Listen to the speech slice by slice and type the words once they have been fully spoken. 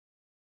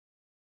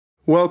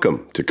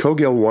Welcome to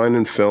Cogill Wine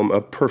and Film,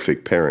 a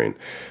perfect pairing.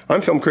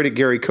 I'm film critic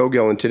Gary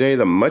Cogill, and today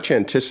the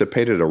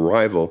much-anticipated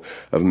arrival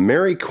of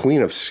Mary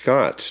Queen of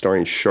Scots,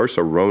 starring Saoirse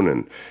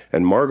Ronan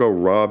and Margot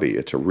Robbie.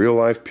 It's a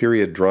real-life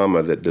period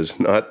drama that does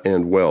not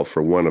end well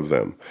for one of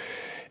them.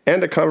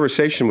 And a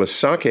conversation with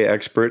sake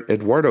expert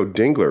Eduardo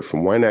Dingler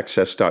from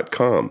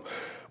WineAccess.com.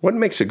 What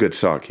makes a good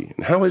sake,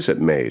 and how is it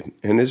made,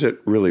 and is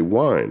it really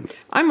wine?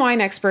 I'm wine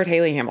expert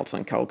Haley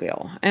Hamilton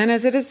Cogill, and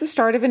as it is the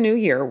start of a new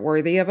year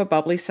worthy of a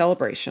bubbly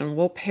celebration,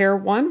 we'll pair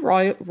one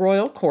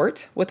royal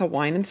court with a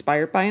wine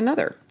inspired by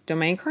another,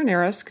 Domaine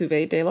Carneros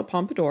Cuvee de la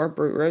Pompadour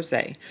Brut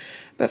Rosé.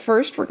 But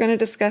first, we're going to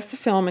discuss the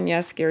film, and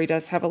yes, Gary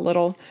does have a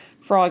little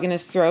frog in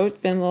his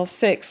throat, been a little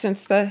sick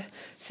since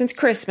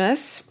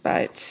Christmas,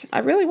 but I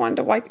really wanted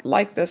to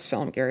like this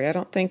film, Gary. I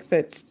don't think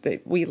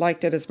that we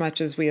liked it as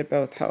much as we had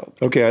both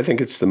hoped. Okay, I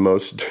think it's the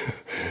most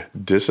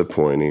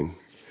disappointing.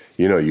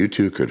 You know, you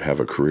two could have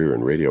a career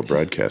in radio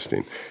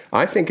broadcasting.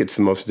 I think it's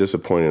the most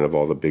disappointing of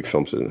all the big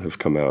films that have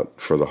come out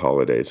for the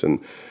holidays.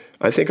 And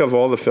I think of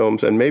all the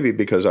films, and maybe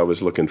because I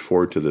was looking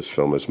forward to this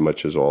film as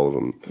much as all of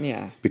them.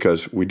 Yeah.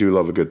 Because we do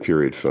love a good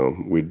period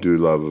film. We do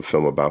love a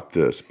film about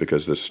this,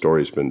 because this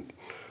story's been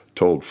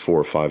told 4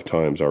 or 5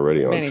 times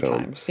already on film.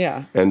 Many times,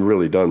 yeah. And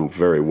really done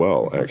very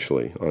well,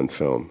 actually, on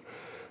film.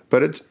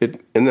 But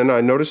and then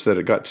I noticed that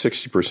it got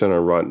 60%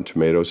 on Rotten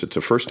Tomatoes. It's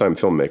a first-time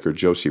filmmaker,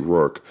 Josie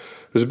Rourke,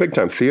 who's a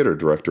big-time theater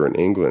director in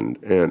England.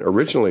 And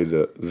originally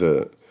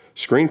the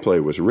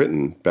screenplay was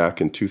written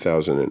back in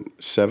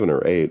 2007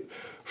 or 8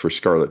 for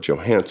Scarlett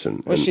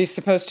Johansson. Was she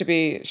supposed to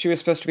be, Mary? She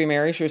was supposed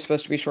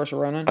to be Saoirse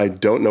Ronan? I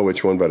don't know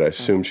which one, but I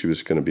assumed she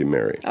was going to be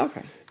Mary.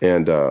 Okay.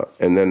 And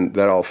then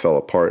that all fell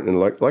apart, and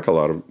like a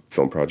lot of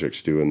film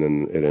projects do, and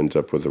then it ends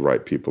up with the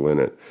right people in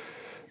it.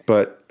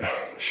 But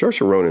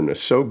Saoirse Ronan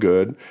is so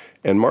good,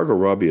 and Margot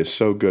Robbie is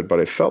so good,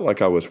 but I felt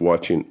like I was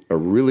watching a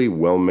really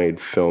well-made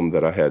film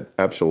that I had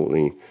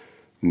absolutely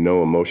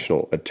no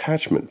emotional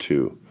attachment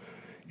to,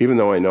 even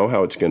though I know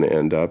how it's going to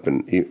end up,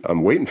 and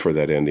I'm waiting for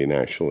that ending,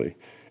 actually.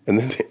 And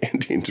then the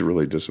ending's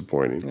really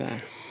disappointing. Yeah.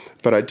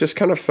 But I just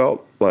kind of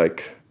felt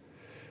like,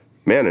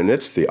 man, and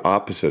it's the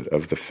opposite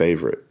of The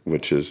Favorite,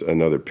 which is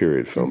another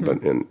period film,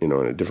 but in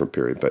a different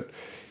period. But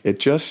it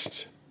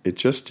just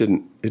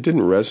didn't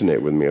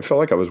resonate with me. I felt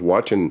like I was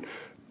watching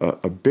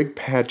a big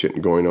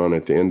pageant going on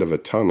at the end of a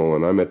tunnel,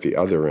 and I'm at the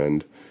other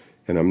end,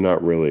 and I'm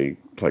not really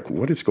like,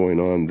 what is going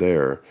on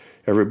there?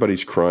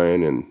 Everybody's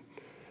crying, and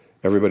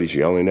everybody's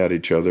yelling at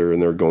each other,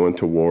 and they're going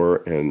to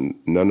war, and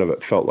none of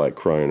it felt like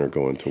crying or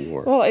going to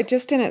war. Well, it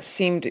just didn't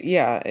seem to,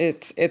 yeah,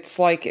 it's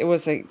like it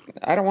was I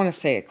don't want to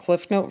say a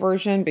Cliff Note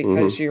version,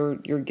 because you're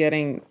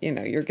getting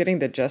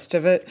the gist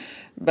of it,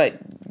 but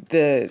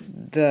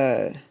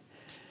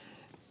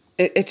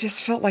it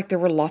just felt like there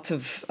were lots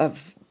of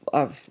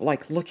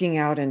like looking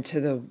out into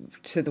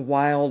the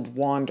wild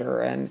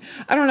wander, and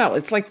I don't know,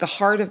 it's like the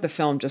heart of the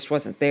film just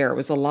wasn't there. It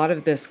was a lot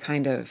of this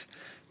kind of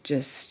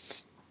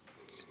just,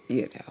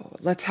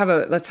 let's have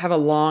a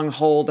long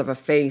hold of a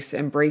face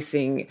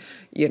embracing,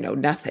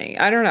 nothing.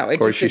 I don't know. Of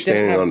course, she's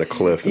standing on the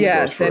cliff. And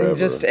yes, it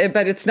goes forever.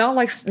 But it's not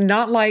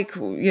like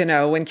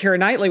when Keira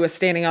Knightley was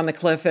standing on the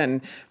cliff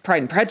in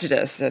Pride and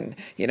Prejudice, and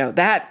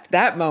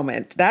that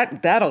moment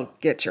that'll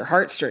get your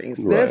heartstrings.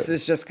 Right. This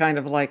is just kind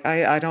of like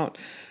I don't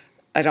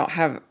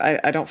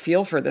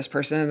feel for this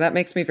person, and that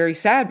makes me very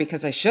sad,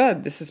 because I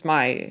should. This is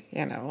my,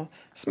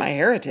 it's my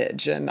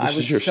heritage, and I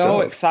was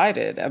so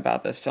excited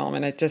about this film,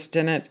 and it just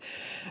didn't.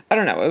 I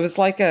don't know. It was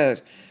like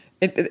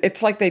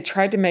it's like they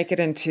tried to make it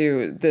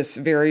into this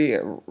very,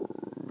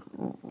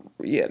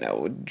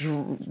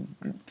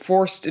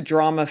 forced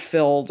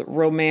drama-filled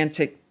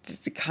romantic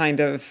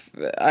kind of,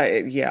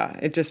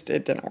 it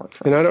didn't work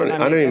for me. And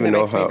I don't even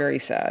know how. Me very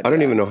sad. I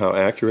don't even know how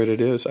accurate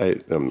it is.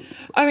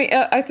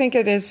 I think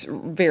it is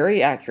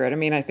very accurate. I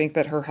mean, I think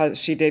that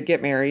she did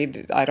get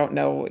married. I don't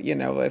know,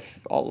 if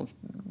all of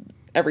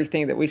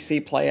everything that we see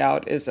play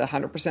out is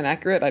 100%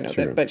 accurate. I know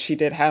that, but she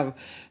did have.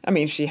 I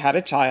mean, she had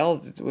a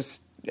child. It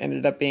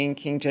ended up being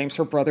King James.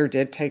 Her brother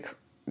did take,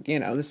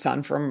 the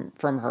son from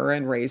her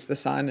and raise the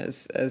son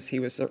as he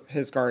was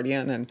his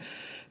guardian, and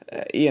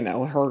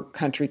her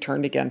country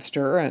turned against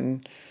her,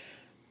 and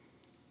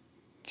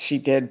she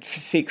did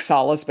seek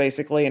solace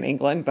basically in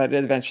England, but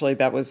eventually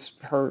that was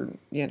her,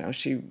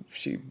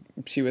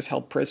 she was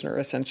held prisoner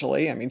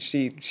essentially. I mean,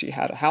 she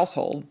had a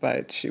household,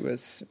 but she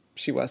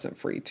wasn't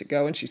free to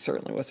go, and she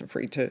certainly wasn't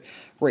free to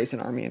raise an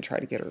army and try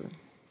to get her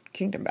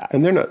kingdom back.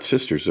 And they're not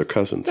sisters, they're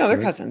cousins. No, right?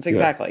 They're cousins,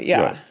 exactly.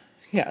 Yeah. Right.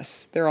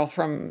 Yes, they're all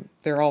from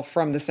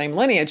the same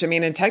lineage. I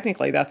mean, and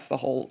technically that's the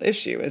whole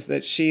issue, is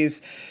that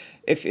she's,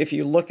 if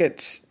you look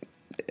at,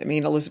 I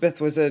mean, Elizabeth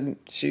was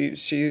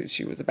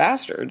she was a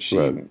bastard.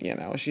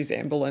 She's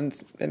Anne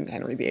Boleyn's and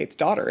Henry VIII's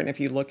daughter. And if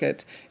you look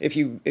at, if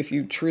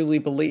you truly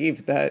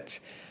believe that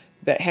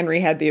Henry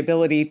had the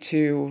ability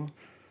to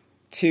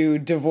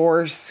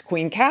divorce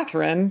Queen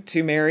Catherine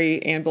to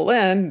marry Anne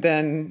Boleyn,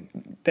 then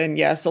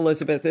yes,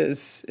 Elizabeth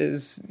is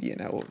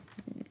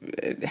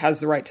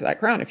has the right to that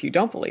crown. If you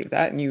don't believe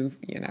that, and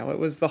it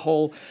was the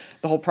whole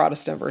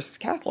Protestant versus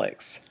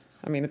Catholics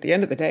I mean, at the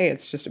end of the day,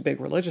 it's just a big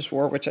religious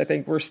war, which I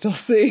think we're still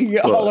seeing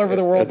all over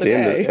the world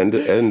today. At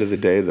the end of the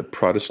day, the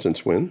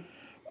Protestants win?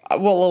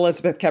 Well,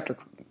 Elizabeth kept her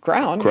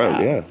crown.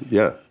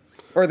 Yeah.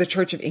 Or the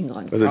Church of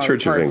England. Or the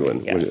Church of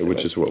England, yes,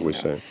 which is what we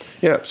say.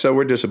 Yeah, so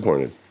we're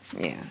disappointed.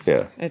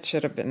 Yeah. It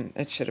should have been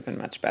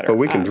much better. But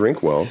we can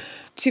drink well.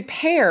 To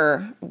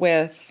pair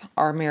with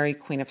our Mary,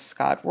 Queen of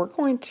Scots, we're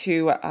going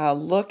to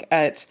look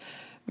at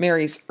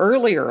Mary's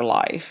earlier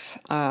life.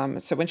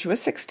 So when she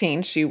was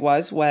 16, she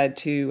was wed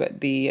to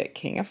the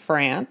King of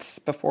France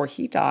before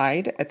he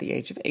died at the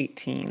age of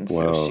 18.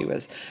 Wow. So she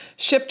was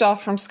shipped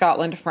off from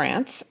Scotland to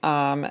France,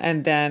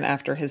 and then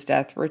after his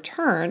death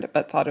returned,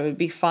 but thought it would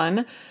be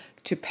fun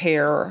to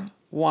pair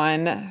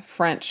one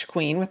French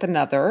queen with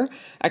another.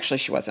 Actually,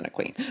 she wasn't a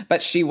queen,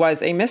 but she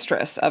was a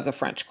mistress of the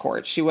French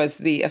court. She was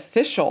the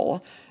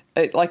official,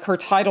 like her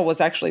title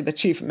was actually the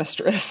chief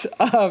mistress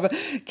of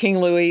King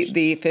Louis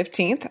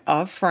XV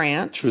of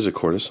France. She was a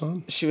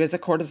courtesan? She was a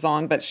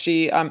courtesan, but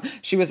she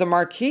was a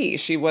marquise.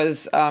 She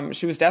was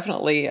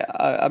definitely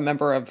a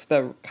member of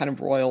the kind of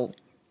royal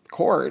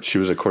court. She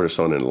was a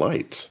courtesan in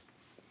lights.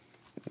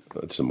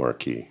 It's a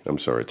marquis. I'm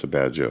sorry, it's a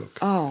bad joke.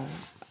 Oh,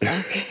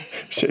 okay.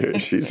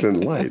 She's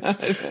in lights.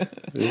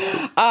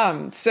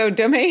 So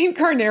Domaine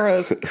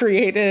Carneros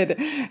created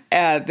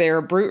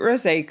their Brut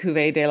Rosé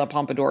Cuvée de la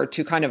Pompadour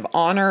to kind of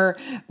honor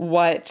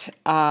what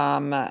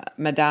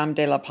Madame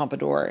de la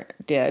Pompadour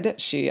did.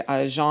 She,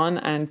 Jean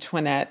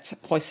Antoinette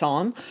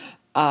Poisson,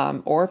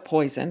 or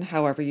Poison,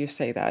 however you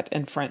say that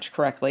in French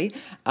correctly,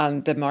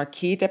 the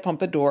Marquis de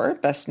Pompadour,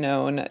 best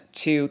known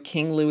to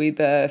King Louis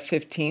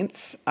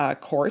XV's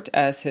court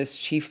as his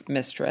chief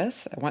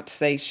mistress. I want to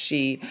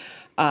say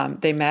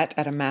they met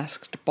at a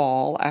masked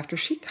ball after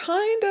she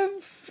kind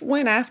of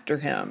went after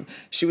him.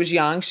 She was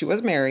young, she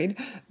was married,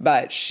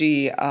 but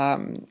she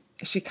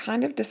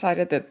kind of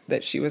decided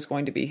that she was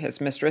going to be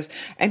his mistress.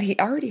 And he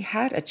already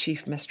had a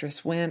chief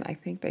mistress when I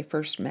think they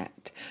first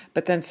met.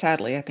 But then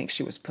sadly, I think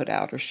she was put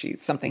out or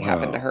something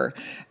happened to her.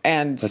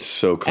 And that's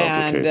so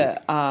complicated.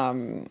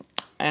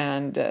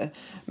 And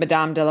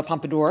Madame de la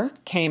Pompadour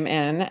came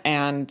in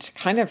and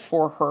kind of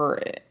for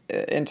her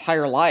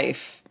entire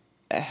life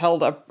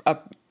held up.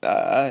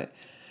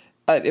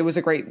 It was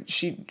a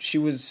great.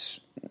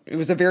 It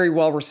was a very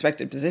well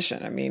respected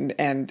position. I mean,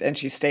 and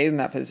she stayed in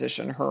that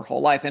position her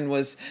whole life, and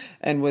was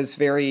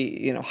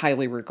very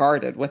highly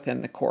regarded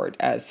within the court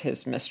as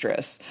his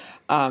mistress.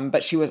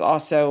 But she was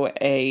also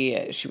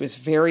she was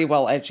very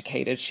well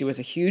educated. She was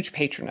a huge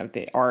patron of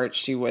the arts.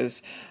 She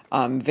was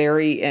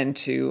very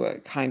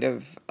into kind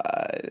of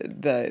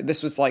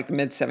this was like the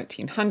mid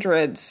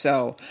 1700s,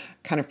 so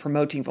kind of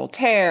promoting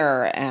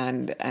Voltaire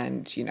and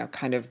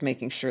kind of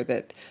making sure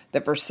that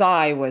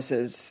Versailles was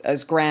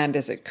as grand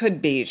as it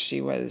could be.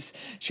 She was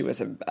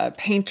a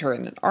painter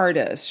and an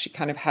artist. She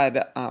kind of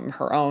had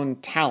her own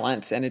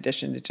talents in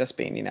addition to just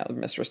being the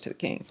mistress to the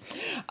king.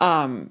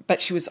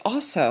 But she was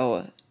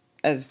also,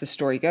 as the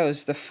story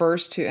goes, the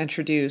first to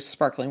introduce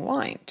sparkling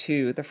wine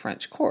to the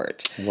French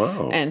court.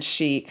 Wow. And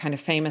she kind of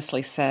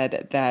famously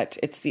said that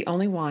it's the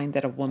only wine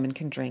that a woman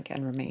can drink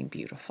and remain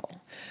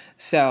beautiful.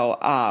 So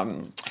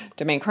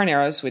Domaine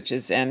Carneros, which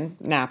is in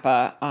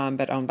Napa,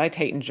 but owned by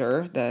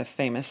Taittinger, the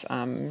famous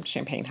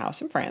champagne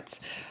house in France,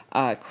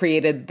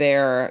 created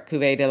their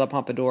Cuvée de la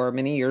Pompadour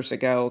many years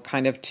ago,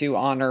 kind of to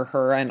honor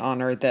her and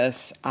honor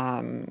this,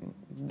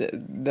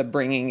 the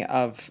bringing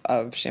of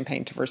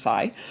champagne to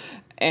Versailles.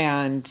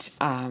 And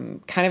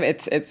kind of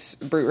it's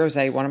Brut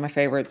Rosé, one of my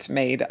favorites,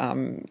 made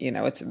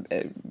it's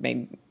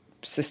made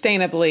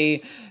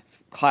sustainably,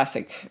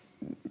 classic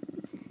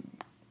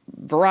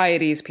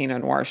varieties,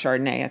 Pinot Noir,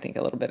 Chardonnay, I think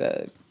a little bit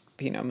of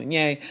Pinot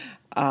Meunier,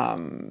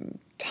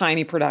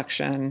 tiny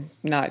production,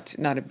 not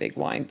a big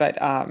wine, but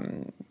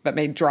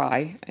made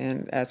dry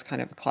and as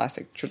kind of a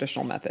classic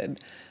traditional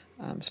method,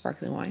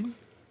 sparkling wine.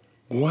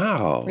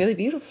 Wow. Really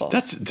beautiful.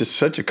 That's just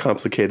such a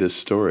complicated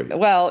story.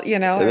 Well,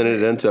 And then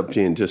it ends up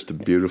being just a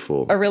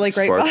beautiful, a really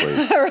great,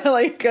 a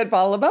really good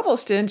bottle of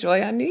bubbles to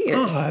enjoy on New Year's.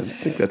 Oh, I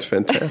think that's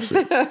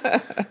fantastic.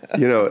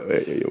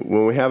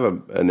 When we have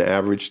an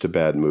average to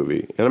bad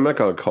movie, and I'm not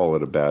going to call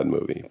it a bad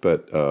movie,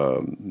 but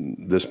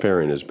this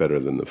pairing is better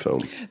than the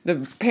film.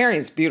 The pairing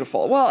is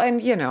beautiful. Well, and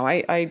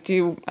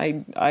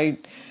I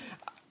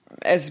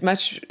as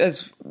much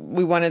as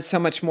we wanted so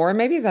much more,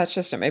 maybe that's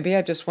just it. Maybe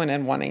I just went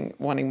in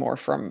wanting more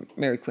from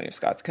Mary, Queen of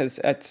Scots, because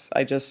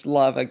I just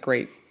love a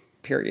great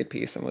period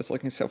piece and was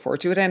looking so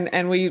forward to it.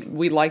 And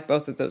we like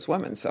both of those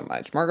women so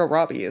much. Margot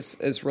Robbie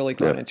is really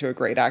grown into a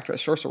great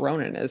actress. Saoirse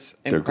Ronan is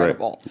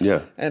incredible.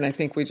 Yeah. And I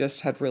think we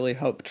just had really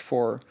hoped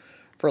for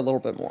a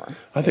little bit more.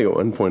 I think at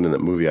one point in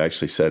that movie I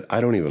actually said,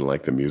 I don't even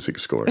like the music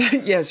score.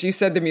 Yes, you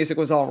said the music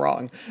was all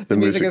wrong. The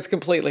music is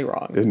completely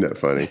wrong. Isn't that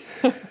funny?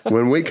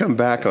 When we come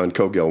back on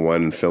Cogill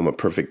Wine and Film, A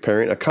Perfect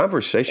Pairing, a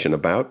conversation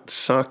about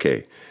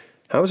sake.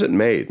 How is it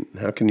made?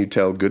 How can you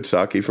tell good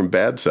sake from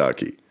bad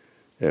sake?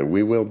 And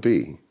we will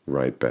be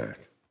right back.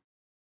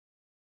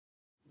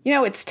 You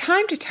know, it's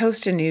time to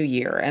toast a new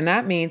year, and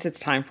that means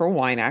it's time for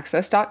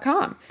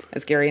WineAccess.com.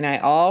 As Gary and I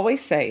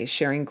always say,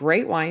 sharing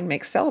great wine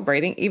makes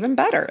celebrating even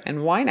better,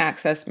 and Wine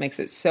Access makes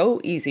it so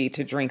easy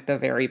to drink the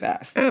very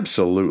best.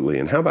 Absolutely.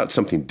 And how about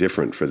something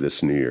different for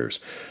this New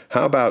Year's?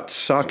 How about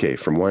sake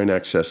from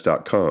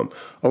WineAccess.com?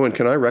 Oh, and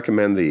can I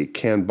recommend the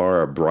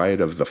Canberra Bride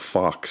of the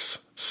Fox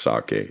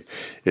sake?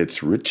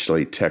 It's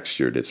richly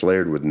textured. It's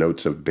layered with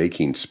notes of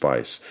baking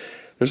spice.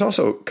 There's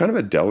also kind of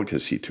a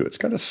delicacy to it. It's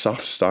got a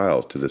soft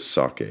style to this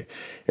sake.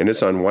 And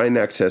it's on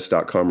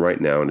wineaccess.com right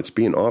now, and it's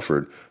being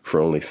offered for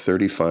only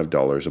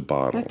 $35 a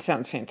bottle. That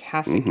sounds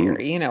fantastic,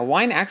 Gary. You know,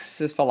 Wine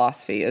Access's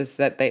philosophy is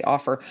that they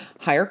offer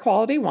higher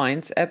quality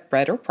wines at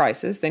better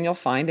prices than you'll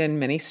find in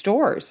many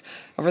stores.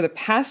 Over the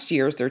past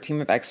years, their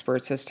team of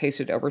experts has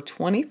tasted over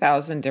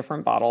 20,000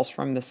 different bottles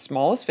from the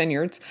smallest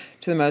vineyards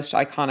to the most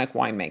iconic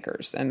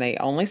winemakers, and they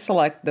only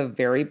select the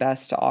very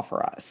best to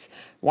offer us.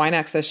 Wine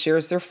Access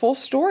shares their full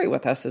story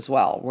with us as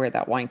well, where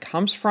that wine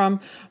comes from,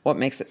 what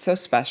makes it so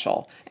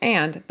special,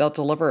 and they'll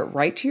deliver it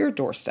right to your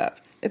doorstep.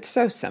 It's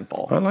so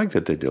simple. I like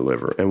that they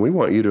deliver, and we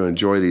want you to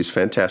enjoy these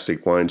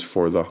fantastic wines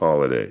for the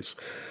holidays.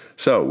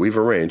 So we've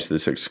arranged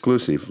this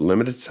exclusive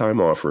limited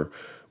time offer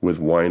with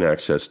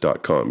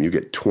wineaccess.com. You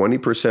get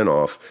 20%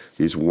 off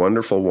these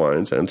wonderful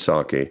wines and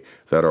sake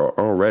that are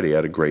already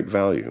at a great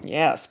value.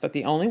 Yes, but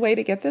the only way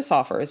to get this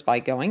offer is by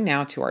going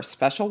now to our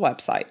special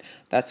website.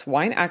 That's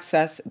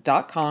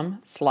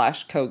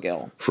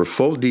wineaccess.com/Cogill. For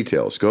full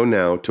details, go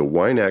now to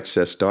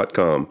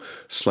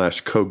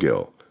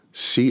wineaccess.com/Cogill,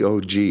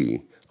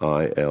 Cogill.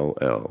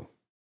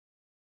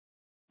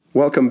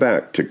 Welcome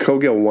back to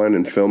Cogill Wine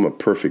and Film, a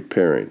perfect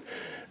pairing.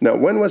 Now,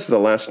 when was the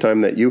last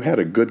time that you had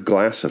a good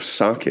glass of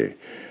sake?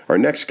 Our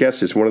next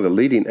guest is one of the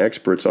leading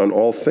experts on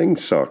all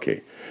things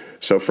sake.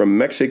 So from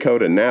Mexico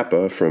to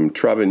Napa, from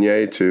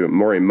Travagnier to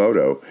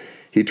Morimoto,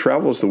 he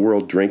travels the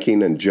world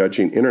drinking and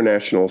judging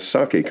international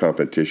sake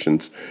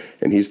competitions,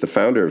 and he's the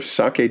founder of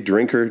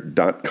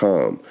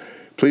SakeDrinker.com.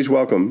 Please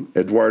welcome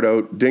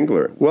Eduardo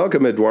Dingler.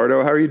 Welcome,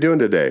 Eduardo. How are you doing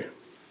today?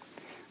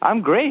 I'm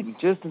great.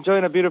 Just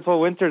enjoying a beautiful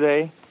winter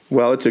day.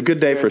 Well, it's a good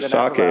day for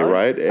sake,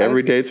 right?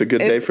 Every day it's a good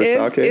day for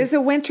sake. Is a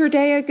winter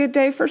day a good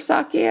day for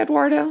sake,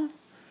 Eduardo?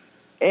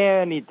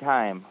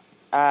 Anytime.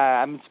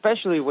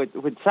 Especially with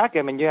sake,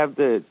 I mean, you have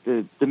the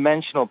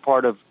dimensional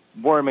part of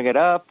warming it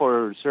up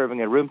or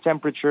serving at room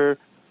temperature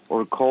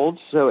or cold.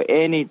 So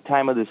any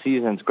time of the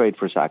season is great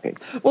for sake.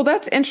 Well,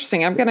 that's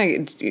interesting. I'm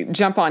going to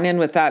jump on in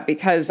with that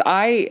because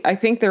I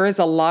think there is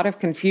a lot of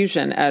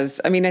confusion I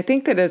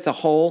think that as a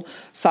whole,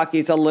 sake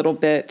is a little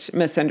bit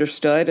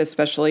misunderstood,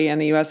 especially in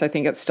the U.S. I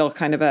think it's still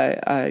kind of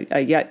a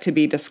yet to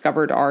be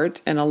discovered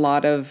art in a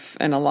lot of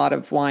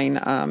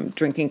wine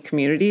drinking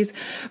communities.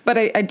 But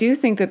I do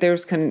think that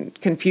there's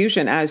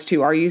confusion as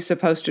to, are you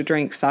supposed to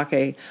drink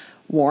sake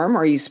warm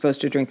or are you supposed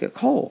to drink it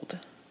cold?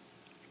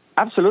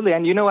 Absolutely,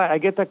 and you know what? I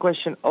get that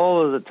question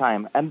all of the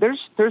time, and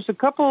there's a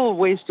couple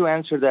ways to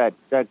answer that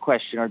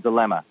question or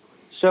dilemma.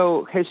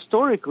 So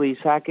historically,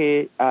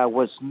 sake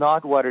was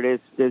not what it is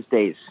these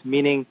days,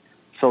 meaning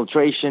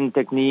filtration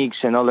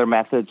techniques and other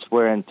methods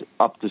weren't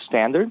up to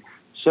standard.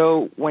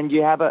 So when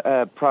you have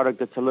a product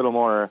that's a little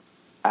more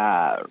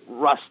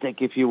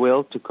rustic, if you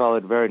will, to call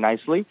it very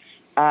nicely,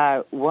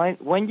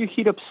 when you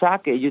heat up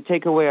sake, you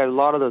take away a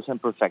lot of those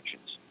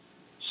imperfections.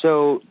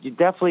 So you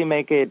definitely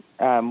make it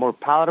more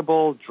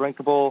palatable,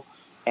 drinkable,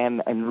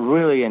 and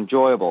really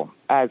enjoyable.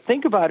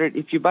 Think about it.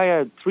 If you buy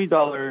a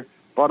 $3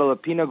 bottle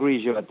of Pinot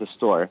Grigio at the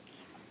store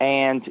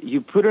and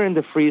you put it in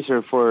the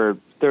freezer for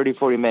 30,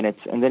 40 minutes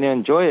and then you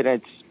enjoy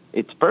it,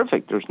 it's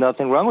perfect. There's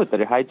nothing wrong with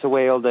it. It hides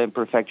away all the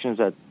imperfections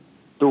that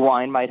the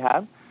wine might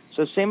have.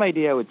 So same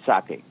idea with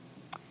sake.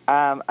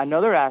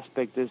 Another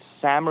aspect is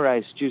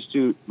samurais used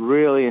to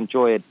really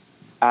enjoy it.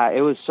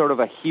 It was sort of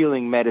a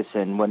healing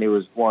medicine when it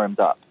was warmed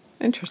up.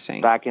 Interesting.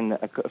 Back in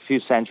a few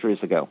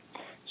centuries ago.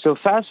 So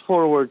fast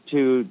forward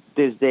to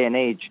this day and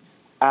age,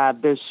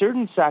 there's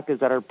certain sakes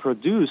that are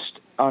produced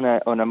on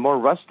a more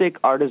rustic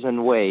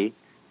artisan way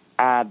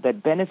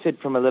that benefit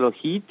from a little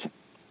heat,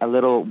 a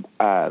little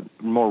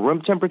more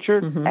room temperature,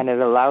 and it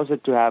allows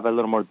it to have a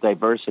little more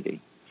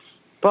diversity.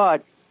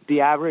 But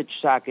the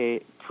average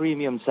sake,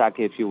 premium sake,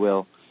 if you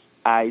will,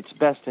 it's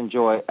best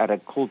enjoyed at a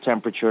cool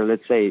temperature,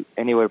 let's say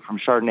anywhere from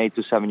Chardonnay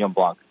to Sauvignon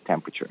Blanc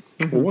temperature.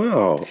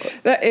 Wow.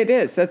 It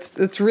is.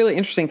 That's really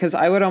interesting because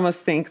I would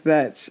almost think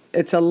that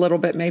it's a little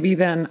bit maybe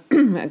then,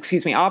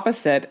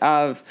 opposite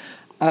of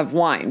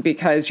wine,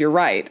 because you're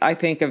right. I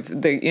think of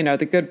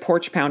the good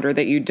porch pounder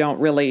that you don't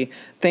really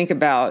think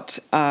about,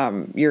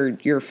 your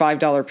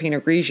 $5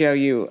 Pinot Grigio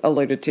you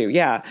alluded to.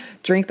 Yeah,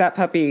 drink that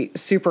puppy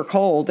super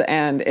cold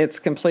and it's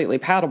completely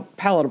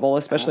palatable,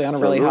 especially on a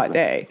really hot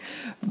day.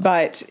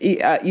 But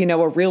a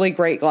really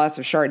great glass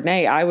of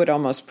Chardonnay, I would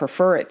almost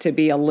prefer it to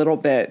be a little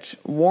bit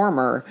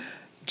warmer,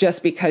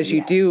 just because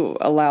you do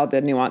allow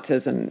the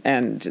nuances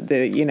and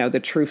the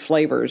true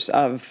flavors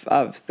of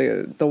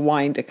the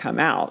wine to come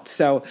out.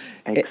 So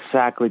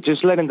exactly,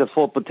 just letting the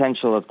full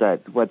potential of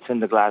what's in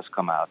the glass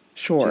come out.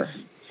 Sure.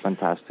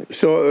 fantastic.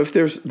 So if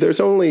there's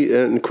only,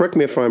 and correct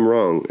me if I'm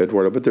wrong,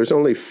 Eduardo, but there's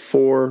only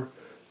 4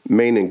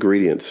 main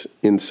ingredients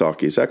in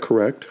sake. Is that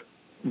correct?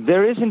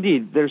 There is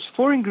indeed. There's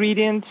 4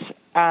 ingredients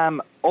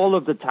all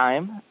of the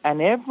time,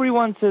 and every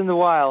once in a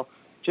while,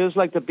 just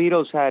like the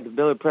Beatles had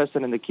Billy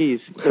Preston and the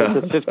Keys, there's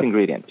a 5th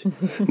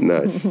ingredient.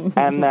 Nice.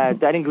 And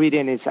that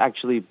ingredient is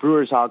actually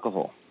brewer's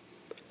alcohol.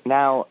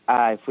 Now,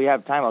 if we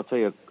have time, I'll tell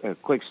you a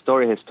quick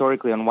story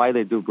historically on why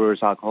they do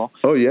brewer's alcohol.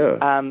 Oh,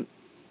 yeah.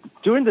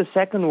 During the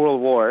Second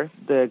World War,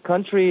 the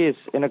country is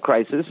in a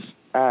crisis,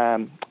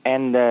 and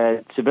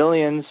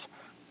civilians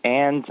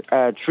and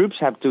troops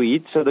have to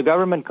eat. So the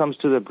government comes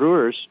to the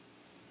brewers,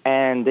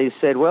 and they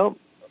said, well,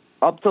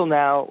 up till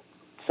now,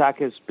 sake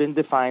has been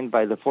defined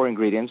by the 4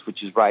 ingredients,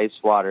 which is rice,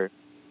 water,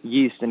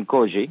 yeast, and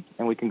koji,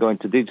 and we can go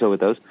into detail with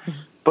those.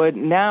 But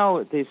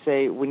now they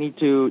say we need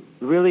to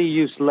really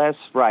use less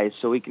rice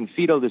so we can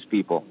feed all these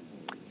people,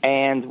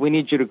 and we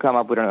need you to come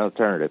up with an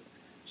alternative.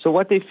 So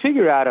what they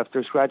figure out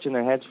after scratching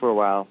their heads for a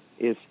while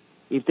is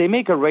if they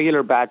make a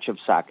regular batch of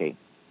sake,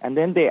 and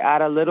then they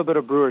add a little bit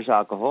of brewer's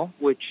alcohol,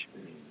 which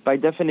by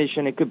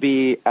definition it could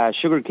be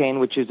sugarcane,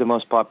 which is the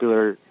most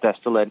popular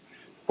distillate,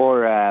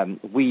 or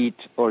wheat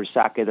or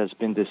sake that's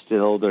been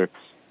distilled or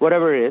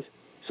whatever it is.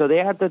 So they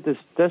add the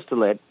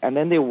distillate, and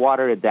then they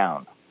water it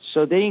down.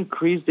 So they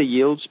increase the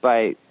yields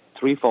by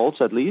 3-fold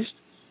at least,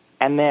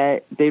 and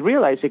they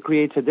realize it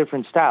creates a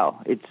different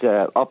style. It's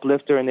an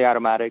uplifter in the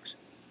aromatics.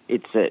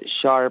 It's a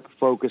sharp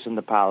focus on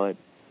the palate,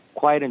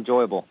 quite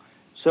enjoyable.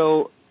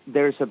 So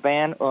there's a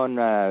ban on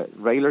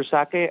regular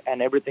sake,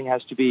 and everything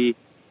has to be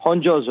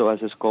honjozo,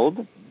 as it's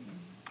called,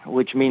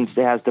 which means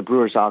it has the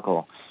brewer's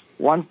alcohol.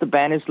 Once the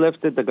ban is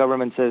lifted, the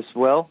government says,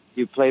 well,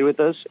 you played with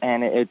us,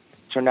 and it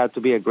turned out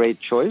to be a great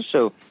choice,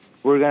 so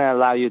we're going to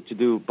allow you to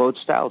do both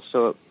styles.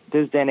 So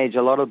this day and age,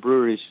 a lot of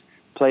breweries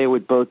play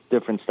with both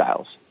different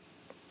styles.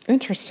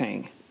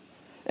 Interesting.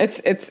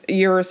 It's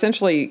you're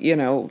essentially,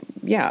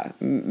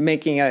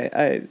 making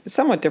a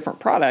somewhat different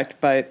product,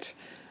 but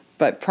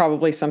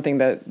probably something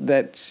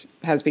that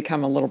has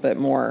become a little bit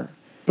more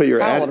But you're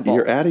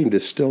palatable. adding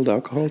distilled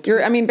alcohol to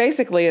it?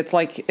 Basically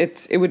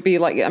it would be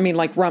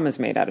like rum is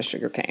made out of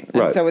sugarcane.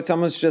 And Right. so it's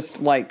almost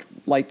just like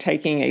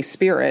taking a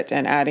spirit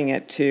and adding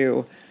it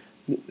to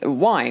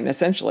wine,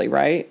 essentially,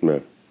 right? Yeah.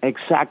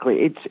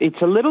 Exactly.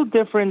 It's a little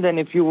different than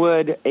if you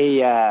would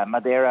a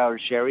Madeira or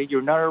sherry.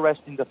 You're not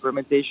arresting the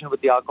fermentation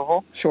with the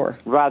alcohol. Sure.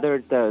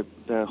 Rather,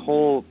 the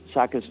whole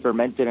sake is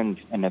fermented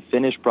in a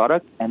finished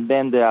product, and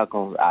then the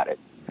alcohol is added.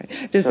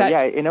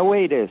 Right. In a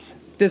way it is.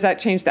 Does that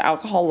change the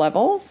alcohol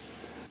level?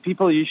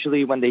 People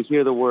usually, when they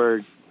hear the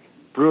word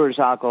brewer's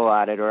alcohol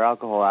added or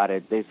alcohol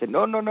added, they say,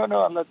 no,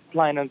 I'm not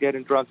planning on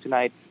getting drunk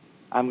tonight.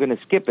 I'm going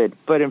to skip it.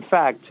 But in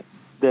fact,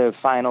 the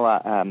final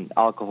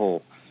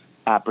alcohol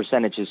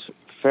percentage is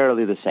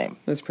fairly the same.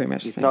 It's pretty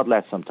much the It's same. not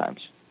less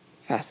sometimes.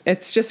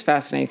 It's just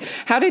fascinating.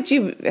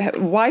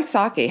 Why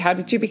sake? How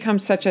did you become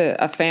such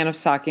a fan of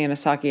sake and a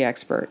sake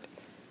expert?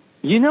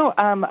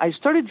 I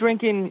started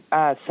drinking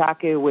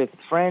sake with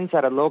friends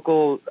at a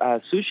local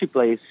sushi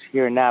place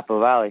here in Napa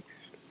Valley.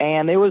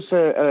 And it was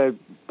a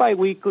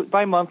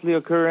bi-monthly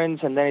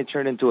occurrence, and then it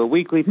turned into a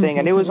weekly thing.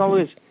 And it was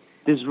always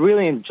this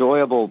really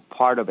enjoyable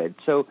part of it.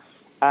 So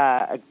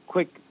a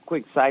quick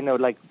side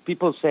note, like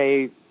people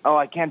say, oh,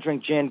 I can't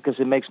drink gin because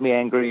it makes me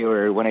angry,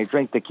 or when I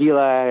drink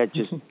tequila, it's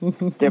just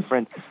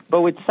different.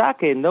 But with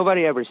sake,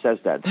 nobody ever says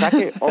that.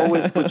 Sake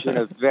always puts you in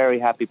a very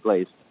happy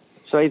place.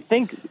 So I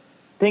think,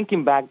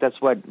 thinking back,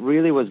 that's what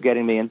really was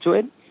getting me into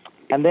it.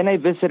 And then I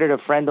visited a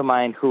friend of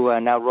mine who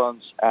now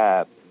runs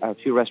a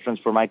few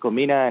restaurants for Michael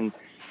Mina and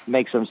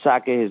makes some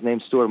sake. His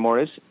name's Stuart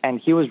Morris, and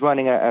he was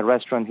running a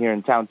restaurant here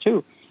in town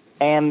too.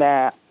 And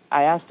I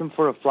asked him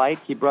for a flight.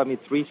 He brought me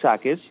 3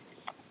 sakes.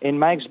 In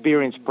my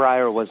experience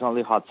prior was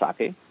only hot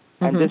sake.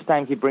 And this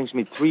time he brings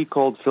me 3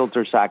 cold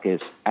filter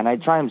sakes, and I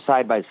try them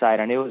side by side,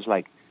 and it was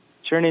like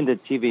turning the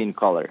TV in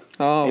color.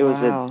 Oh, it was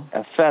wow.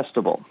 a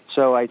festival.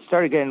 So I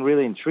started getting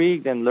really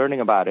intrigued and learning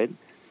about it,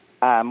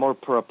 more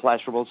for a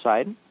pleasurable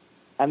side.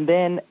 And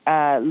then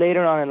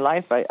later on in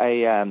life,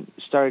 I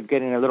started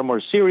getting a little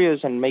more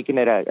serious and making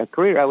it a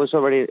career. I was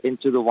already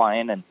into the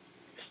wine and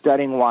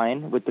studying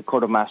wine with the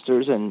Court of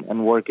Masters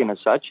and working as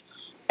such.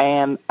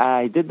 And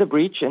I did the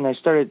breach, and I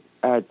started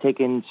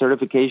taking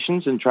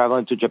certifications and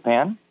traveling to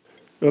Japan.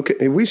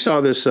 Okay, we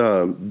saw this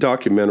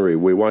documentary.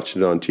 We watched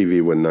it on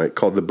TV one night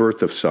called The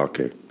Birth of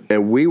Sake.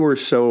 And we were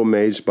so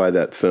amazed by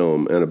that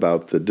film and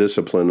about the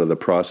discipline of the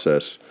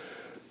process.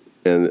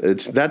 And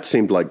that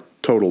seemed like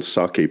total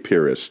sake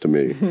purists to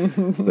me.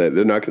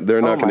 They're not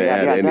going to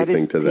add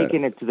anything to that.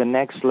 Taking it to the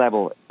next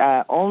level.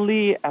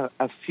 Only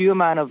a few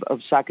amount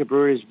of sake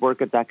breweries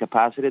work at that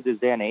capacity this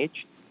day and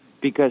age,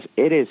 because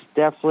it is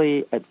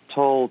definitely a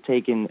toll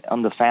taken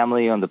on the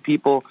family, on the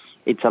people.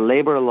 It's a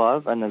labor of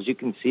love, and as you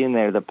can see in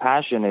there, the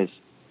passion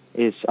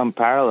is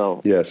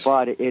unparalleled. Yes.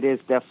 But it is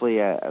definitely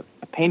a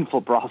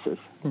painful process.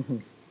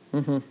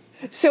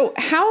 So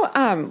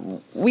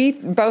how we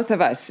both of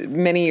us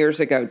many years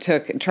ago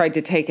tried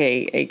to take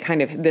a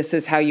kind of this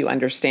is how you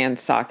understand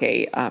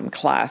sake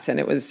class, and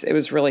it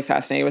was really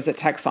fascinating. It was at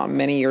Texon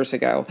many years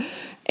ago,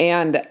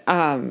 and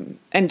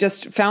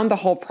just found the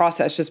whole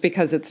process just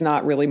because it's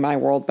not really my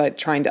world, but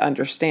trying to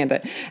understand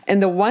it.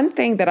 And the one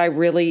thing that I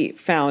really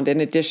found,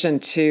 in addition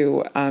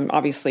to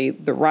obviously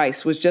the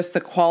rice, was just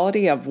the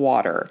quality of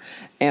water.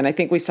 And I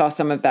think we saw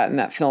some of that in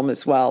that film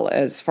as well,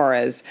 as far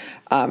as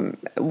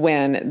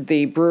when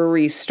the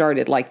breweries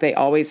started, like there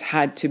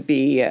had to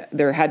be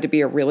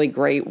a really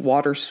great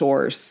water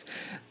source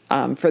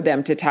for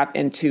them to tap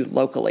into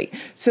locally.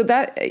 So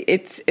that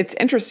it's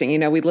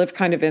interesting. We live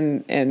kind of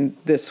in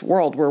this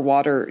world where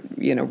water,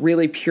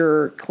 really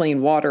pure,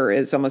 clean water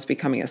is almost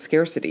becoming a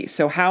scarcity.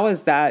 So how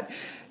is that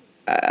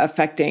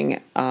affecting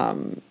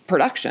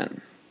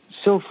production?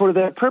 So for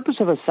the purpose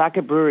of a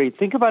sake brewery,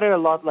 think about it a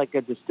lot like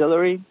a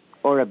distillery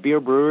or a beer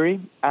brewery.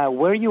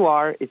 Where you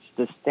are, it's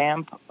the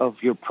stamp of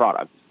your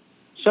product.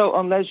 So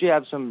unless you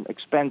have some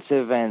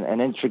expensive and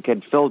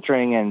intricate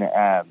filtering and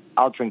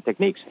altering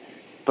techniques,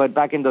 but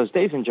back in those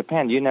days in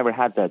Japan, you never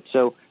had that.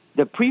 So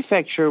the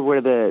prefecture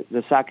where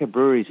the sake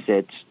brewery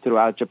sits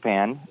throughout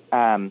Japan,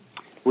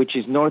 which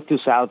is north to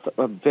south,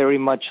 very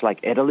much like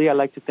Italy, I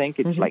like to think.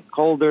 It's like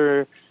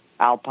colder,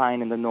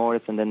 alpine in the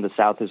north, and then the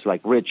south is like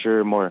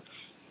richer, more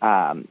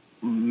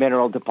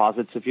mineral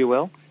deposits, if you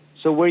will.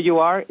 So where you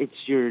are, it's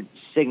your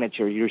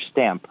signature, your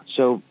stamp.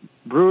 So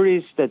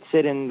breweries that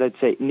sit in, let's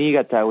say,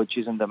 Niigata, which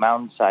is on the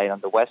mountainside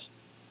on the west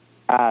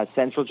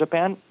central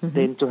Japan,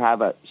 tend to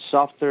have a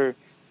softer,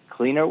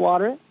 cleaner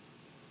water,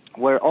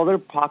 where other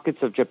pockets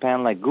of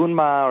Japan, like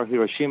Gunma or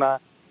Hiroshima,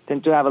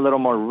 tend to have a little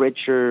more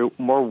richer,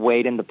 more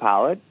weight in the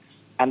palate.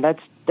 And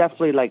that's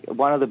definitely like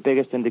one of the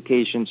biggest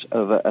indications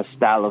of a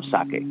style of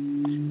sake.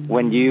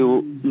 When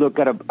you look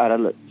at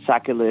a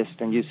sake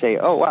list and you say,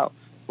 oh, wow,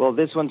 well,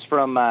 this one's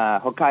from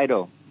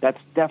Hokkaido, that's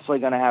definitely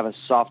going to have a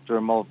softer,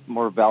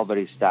 more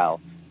velvety style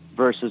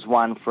versus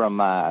one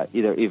from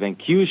either even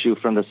Kyushu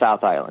from the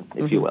South Island,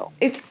 if you will.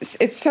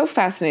 It's so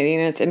fascinating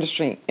and it's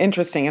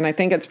interesting, and I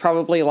think it's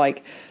probably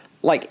like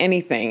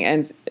anything,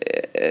 and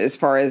as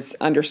far as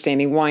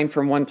understanding wine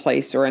from one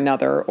place or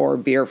another, or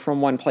beer from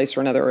one place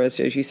or another, as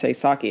you say,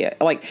 sake.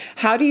 Like,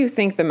 how do you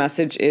think the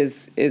message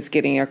is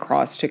getting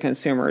across to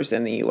consumers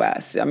in the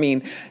U.S.? I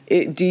mean,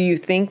 do you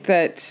think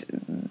that?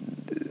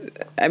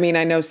 I mean,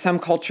 I know some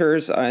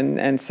cultures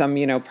and some,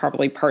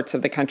 probably parts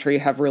of the country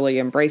have really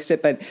embraced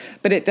it, but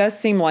it does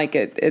seem like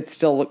it's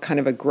still kind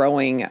of a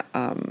growing,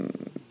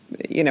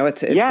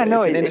 it's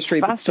an industry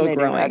that's still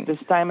growing. At this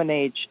time and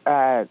age,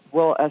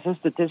 well, as a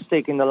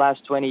statistic, in the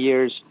last 20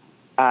 years,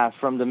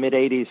 from the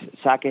mid-'80s,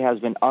 sake has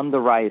been on the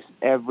rise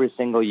every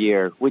single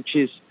year, which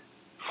is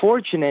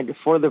fortunate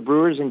for the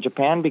brewers in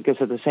Japan, because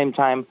at the same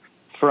time,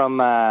 from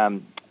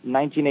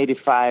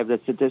 1985, the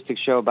statistics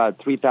show about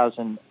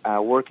 3,000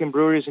 working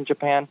breweries in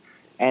Japan,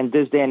 and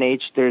this day and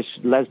age, there's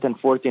less than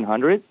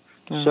 1,400.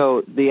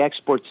 So the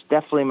export's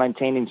definitely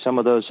maintaining some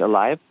of those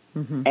alive.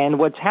 And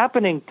what's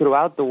happening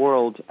throughout the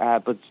world,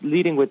 but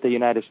leading with the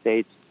United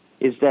States,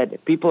 is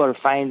that people are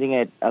finding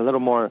it a little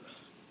more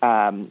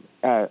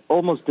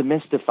almost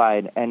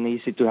demystified and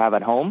easy to have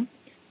at home.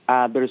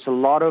 There's a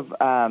lot of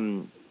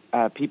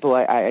people.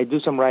 I do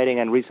some writing,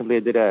 and recently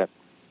I did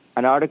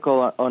an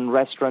article on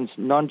restaurants,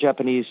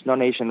 non-Japanese,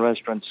 non-Asian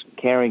restaurants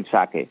carrying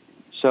sake.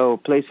 So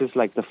places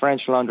like the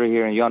French Laundry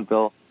here in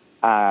Yountville,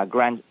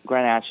 Grand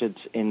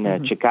Hatchett's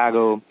in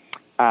Chicago,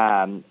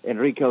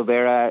 Enrique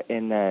Olvera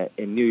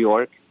in New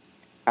York.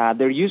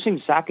 They're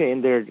using sake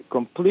in their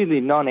completely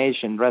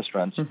non-Asian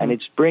restaurants, and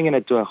it's bringing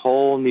it to a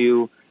whole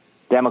new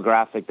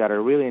demographic that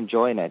are really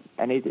enjoying it,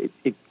 and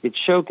it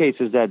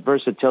showcases that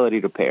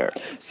versatility to pair.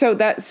 So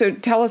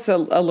tell us a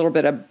little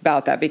bit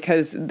about that,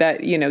 because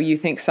that, you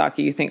think sake,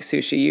 you think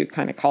sushi, you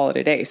kind of call it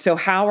a day. So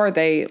how are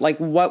they, like,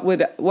 what would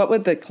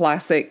the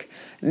classic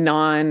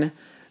kind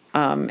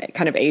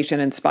of Asian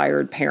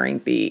inspired pairing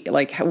be?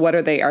 Like, what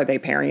are they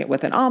pairing it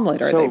with an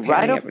omelet? Or are they pairing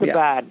right off the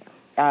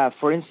bat,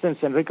 for instance,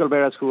 Enrique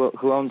Olvera,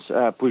 who owns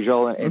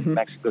Pujol in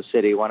Mexico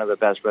City, one of the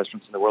best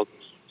restaurants in the world,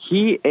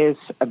 he is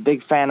a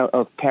big fan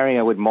of pairing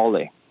it with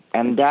mole.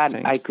 And that,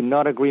 I could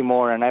not agree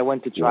more. And I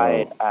went to try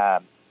it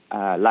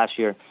last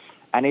year.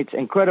 And it's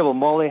incredible.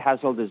 Mole has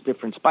all these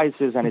different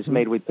spices, and it's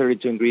made with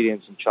 32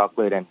 ingredients and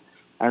chocolate. And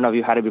I don't know if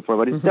you had it before,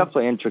 but it's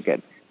definitely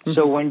intricate.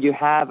 So when you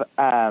have,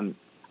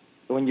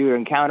 when you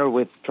encounter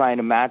with trying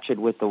to match it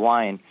with the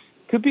wine,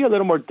 it could be a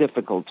little more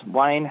difficult.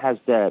 Wine has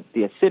the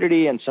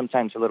acidity and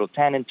sometimes a little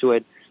tannin to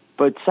it.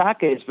 But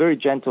sake is very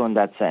gentle in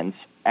that sense.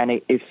 And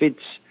if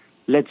it's,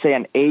 let's say,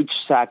 an aged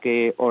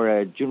sake or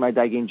a Junmai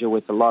Daiginjo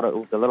with a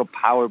little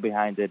power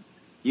behind it,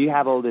 you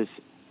have all this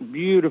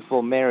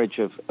beautiful marriage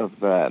of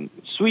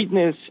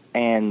sweetness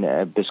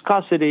and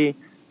viscosity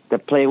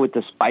that play with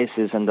the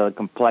spices and the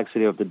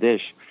complexity of the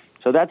dish.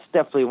 So that's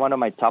definitely one of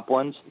my top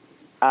ones.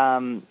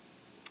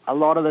 A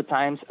lot of the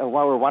times,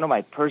 one of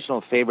my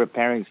personal favorite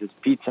pairings is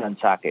pizza and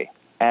sake.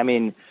 I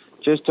mean,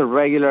 just a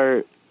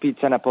regular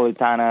pizza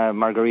napolitana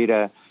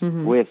margarita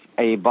with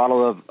a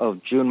bottle of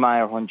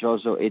Junmai or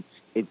Honjoso,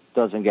 it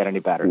doesn't get any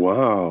better.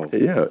 Wow.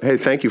 Yeah. Hey,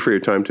 thank you for your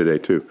time today,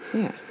 too.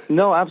 Yeah.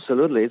 No,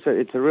 absolutely.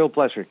 It's a real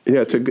pleasure.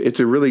 Yeah, it's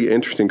a really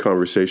interesting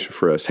conversation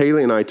for us.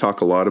 Haley and I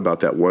talk a lot about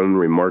that one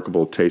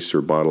remarkable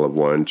taster bottle of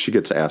wine. She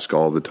gets asked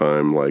all the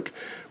time, like,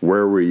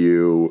 where were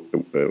you?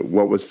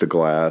 What was the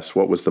glass?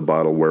 What was the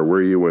bottle? Where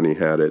were you when you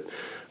had it?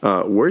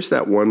 Where's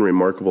that one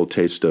remarkable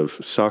taste of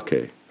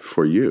sake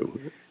for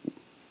you?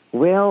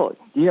 Well,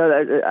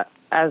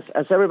 as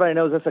everybody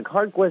knows, that's a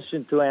hard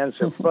question to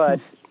answer. But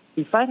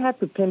if I had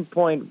to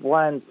pinpoint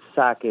one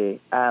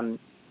sake, in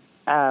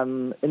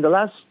the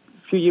last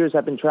few years,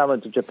 I've been traveling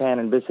to Japan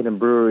and visiting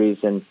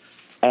breweries, and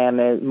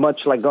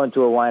much like going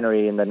to a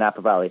winery in the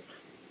Napa Valley.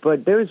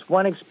 But there's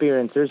one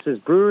experience. There's this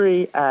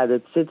brewery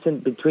that sits in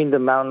between the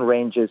mountain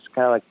ranges,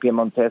 kind of like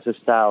Piemontese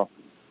style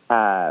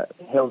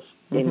hills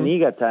in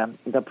Niigata.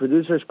 The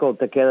producer is called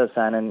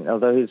Takeda-san, and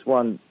although he's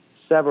won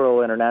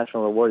several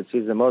international awards,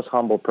 he's the most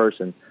humble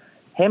person.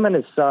 Him and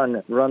his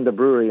son run the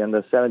brewery, and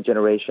the seventh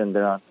generation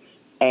they're on.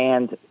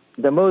 And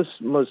the most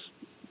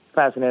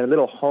fascinating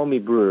little homey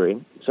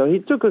brewery. So he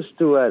took us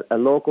to a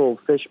local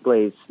fish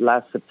place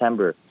last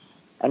September,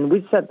 and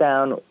we sat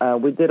down.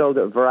 We did all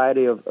the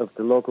variety of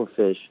the local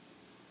fish,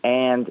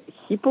 and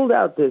he pulled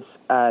out this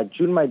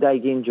Junmai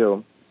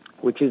Daiginjo,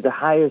 which is the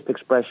highest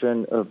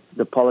expression of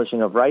the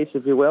polishing of rice,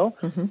 if you will.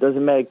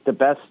 Doesn't make the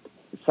best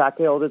sake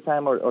all the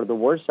time or the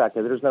worst sake.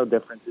 There's no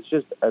difference. It's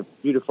just a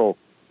beautiful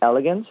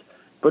elegance.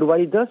 But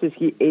what he does is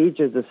he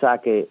ages the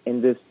sake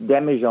in this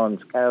demijohns,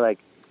 kind of like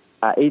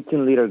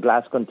 18-liter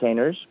glass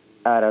containers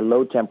at a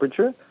low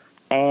temperature.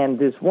 And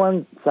this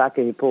one sake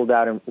he pulled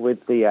out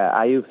with the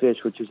ayu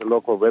fish, which is a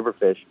local river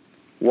fish,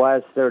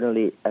 was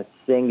certainly a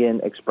singing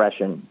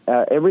expression.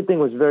 Everything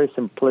was very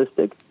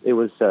simplistic. It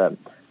was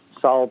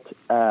salt,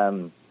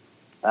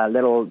 a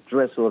little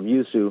drizzle of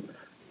yuzu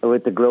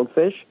with the grilled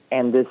fish.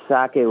 And this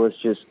sake was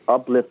just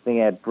uplifting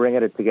it,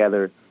 bringing it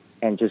together,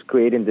 and just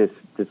creating this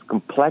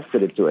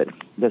complexity to it.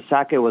 The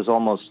sake was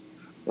almost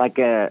like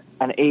an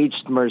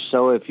aged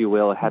Merceau, if you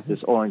will. It had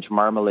this orange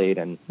marmalade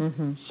and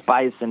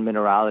spice and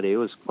minerality. It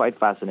was quite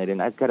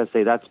fascinating. I've got to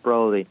say, that's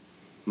probably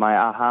my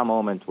aha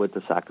moment with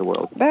the sake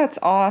world. That's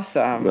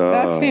awesome.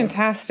 That's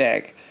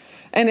fantastic.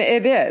 And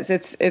it is.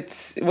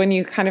 It's when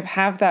you kind of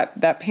have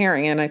that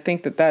pairing, and I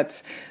think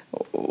that's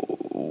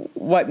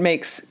what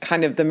makes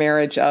kind of the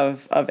marriage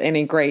of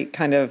any great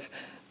kind of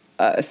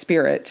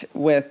spirit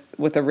with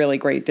a really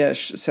great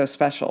dish so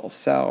special.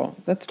 So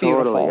that's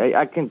beautiful. Totally.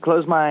 I can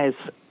close my eyes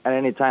at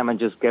any time and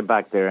just get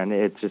back there, and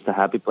it's just a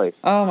happy place.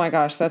 Oh my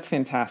gosh, that's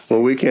fantastic.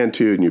 Well, we can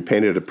too, and you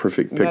painted a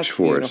perfect picture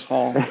for us.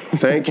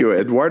 Thank you.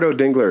 Eduardo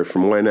Dingler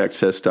from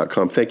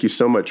wineaccess.com. Thank you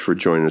so much for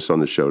joining us on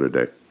the show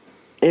today.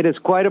 It is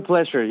quite a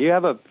pleasure. You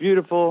have a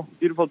beautiful,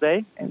 beautiful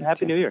day, and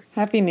Happy New Year.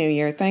 Happy New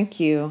Year. Thank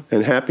you.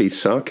 And happy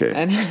sake.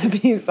 And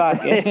happy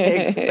sake.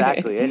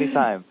 Exactly.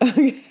 Anytime.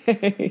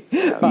 Okay.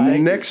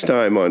 Next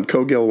time on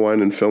Cogill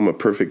Wine and Film, A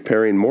Perfect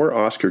Pairing, more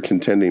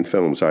Oscar-contending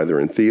films, either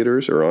in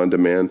theaters or on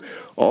demand,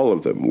 all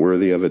of them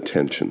worthy of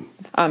attention.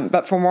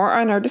 But for more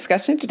on our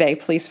discussion today,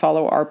 please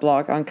follow our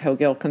blog on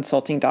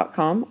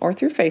cogillconsulting.com or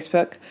through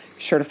Facebook.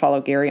 Be sure to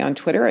follow Gary on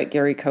Twitter at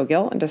Gary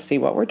Cogill, and to see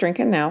what we're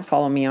drinking now,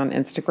 follow me on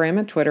Instagram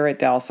and Twitter at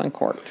Dallas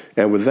Uncorked.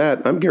 And with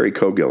that, I'm Gary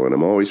Cogill, and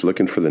I'm always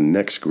looking for the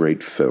next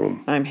great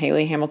film. I'm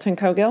Haley Hamilton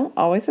Cogill,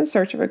 always in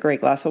search of a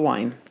great glass of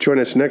wine. Join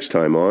us next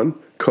time on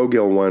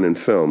Cogill Wine and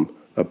Film,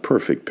 A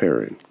Perfect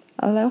Pairing.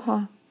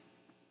 Aloha.